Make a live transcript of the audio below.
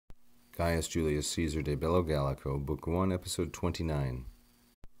Gaius Julius Caesar de Bello Gallico, Book 1, Episode 29.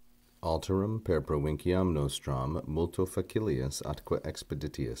 Alterum per provinciam nostram multo facilius atque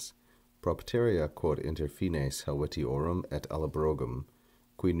expeditius, propteria quod inter fines Helvetiorum et Alabrogum,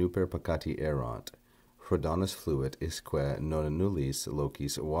 qui nuper peccati erant, Frodanus fluit isque non nullis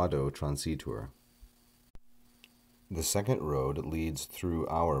locis vado transitur. The second road leads through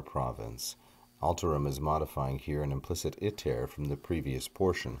our province. Alterum is modifying here an implicit iter from the previous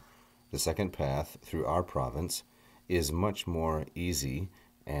portion. The second path through our province is much more easy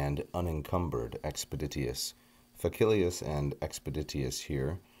and unencumbered, expeditious. Facilius and expeditious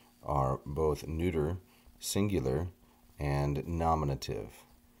here are both neuter, singular, and nominative.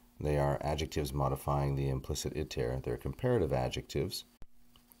 They are adjectives modifying the implicit iter. They're comparative adjectives.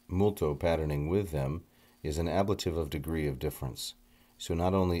 Multo patterning with them is an ablative of degree of difference. So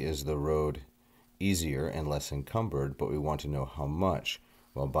not only is the road easier and less encumbered, but we want to know how much.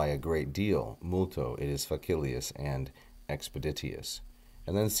 Well, by a great deal, multo, it is facilius and expeditious.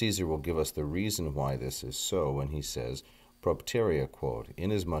 And then Caesar will give us the reason why this is so when he says, propteria quod,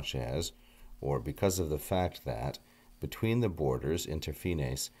 inasmuch as, or because of the fact that, between the borders, inter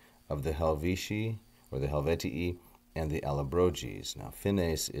fines, of the Helvetii, or the Helvetii, and the Allobroges. Now,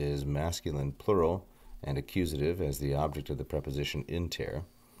 fines is masculine plural and accusative as the object of the preposition inter,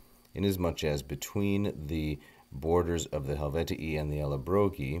 inasmuch as between the borders of the Helvetii and the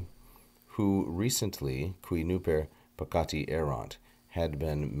Allobrogi, who recently, qui nuper peccati erant, had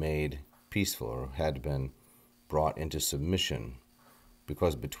been made peaceful, or had been brought into submission,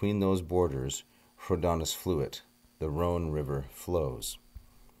 because between those borders, Frodanus fluit, the Rhone River flows.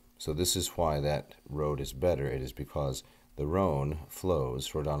 So this is why that road is better. It is because the Rhone flows,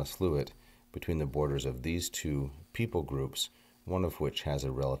 Frodanus fluit, between the borders of these two people groups, one of which has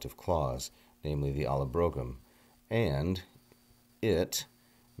a relative clause, namely the Allabrogum, and it,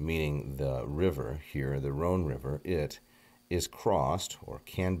 meaning the river here, the Rhone River, it is crossed, or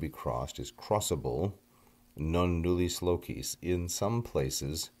can be crossed, is crossable, non nullis locis, in some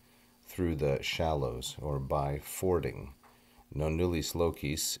places through the shallows, or by fording. Non nullis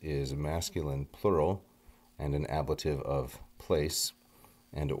locis is masculine plural and an ablative of place,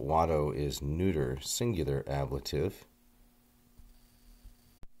 and vado is neuter singular ablative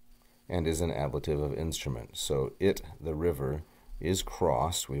and is an ablative of instrument. So it, the river, is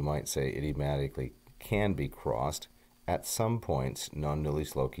crossed, we might say idiomatically can be crossed, at some points, non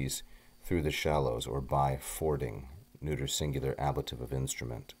nullis locis, through the shallows, or by fording, neuter singular ablative of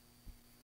instrument.